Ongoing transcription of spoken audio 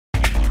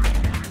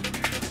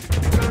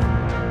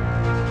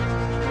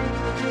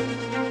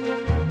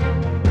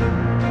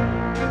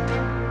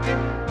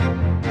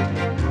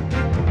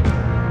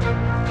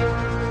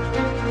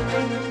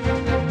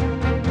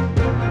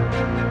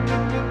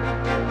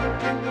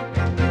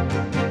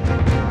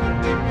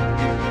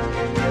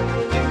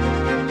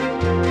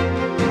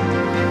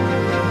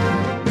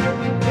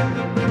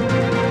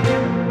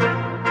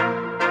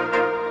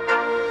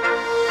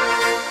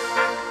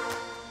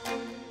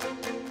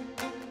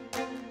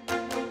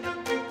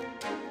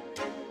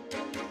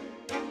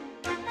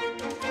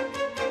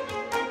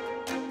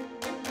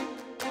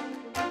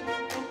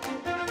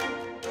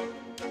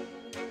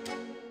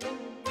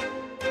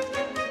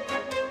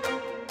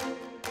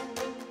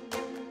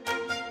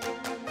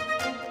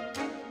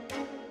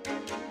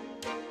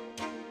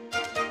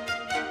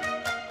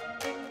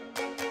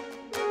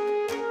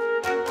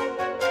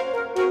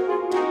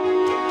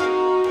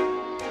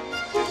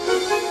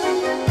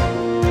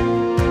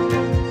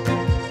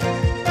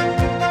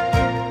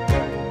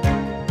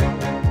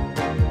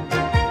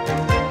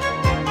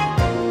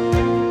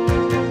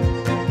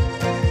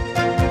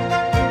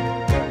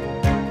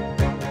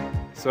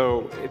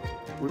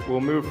we'll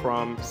move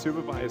from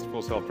supervised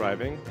full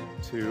self-driving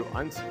to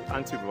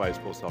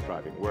unsupervised full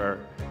self-driving, where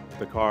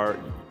the car,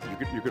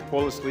 you could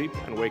fall asleep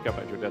and wake up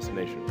at your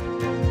destination.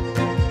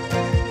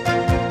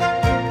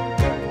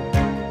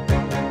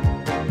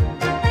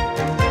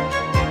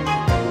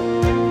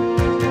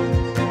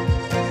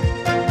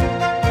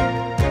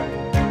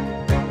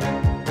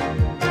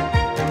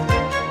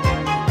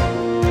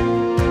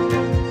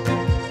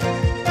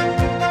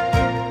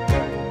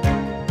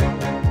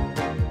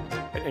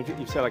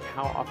 You said, like,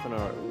 how often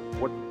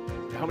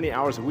how many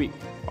hours a week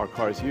are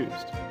cars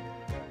used?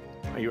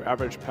 Your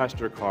average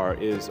passenger car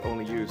is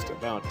only used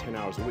about 10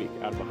 hours a week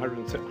out of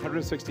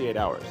 168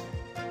 hours.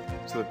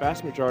 So the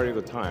vast majority of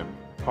the time,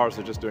 cars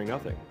are just doing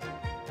nothing.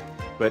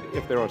 But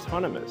if they're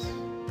autonomous,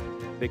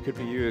 they could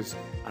be used,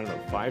 I don't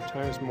know, 5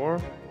 times more,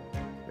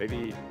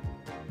 maybe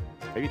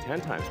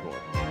 10 times more.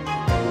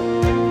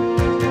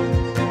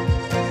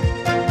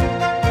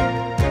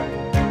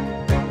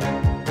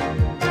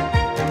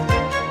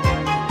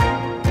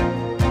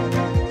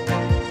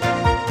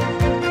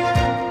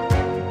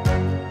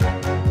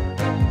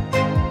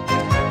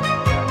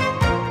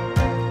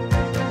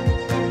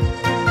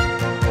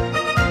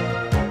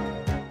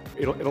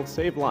 It'll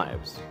save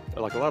lives,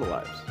 like a lot of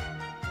lives,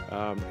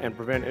 and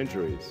prevent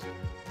injuries.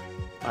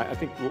 I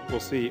think we'll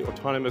see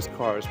autonomous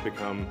cars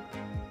become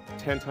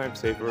 10 times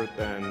safer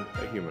than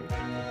a human.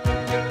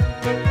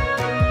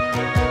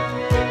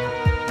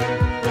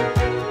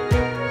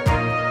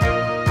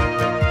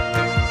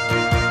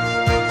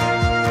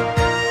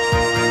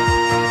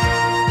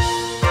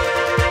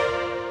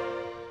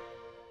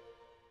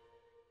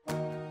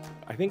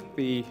 I think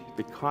the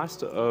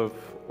cost of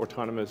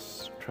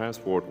autonomous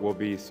transport will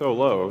be so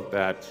low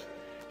that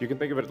you can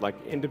think of it like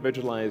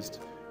individualized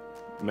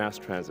mass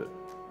transit.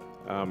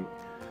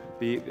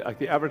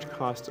 The average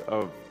cost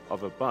of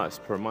a bus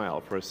per mile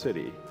for a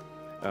city,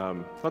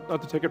 not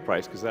the ticket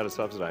price because that is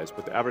subsidized,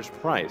 but the average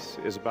price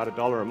is about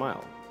 $1 a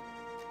mile.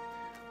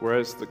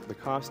 Whereas the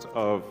cost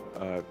of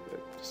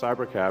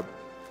Cybercab,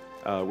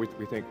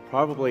 we think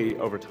probably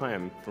over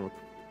time, from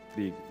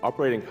the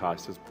operating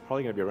cost is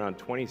probably going to be around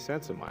 20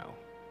 cents a mile.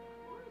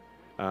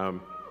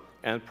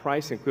 And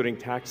price, including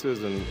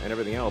taxes and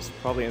everything else,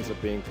 probably ends up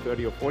being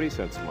 30 or 40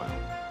 cents a mile.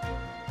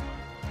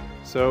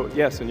 So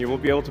yes, and you will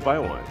be able to buy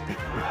one.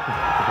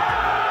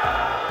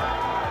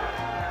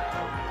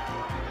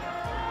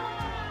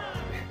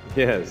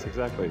 Yes,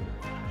 exactly.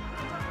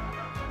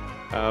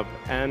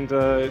 And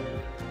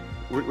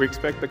we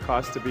expect the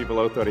cost to be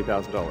below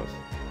 $30,000.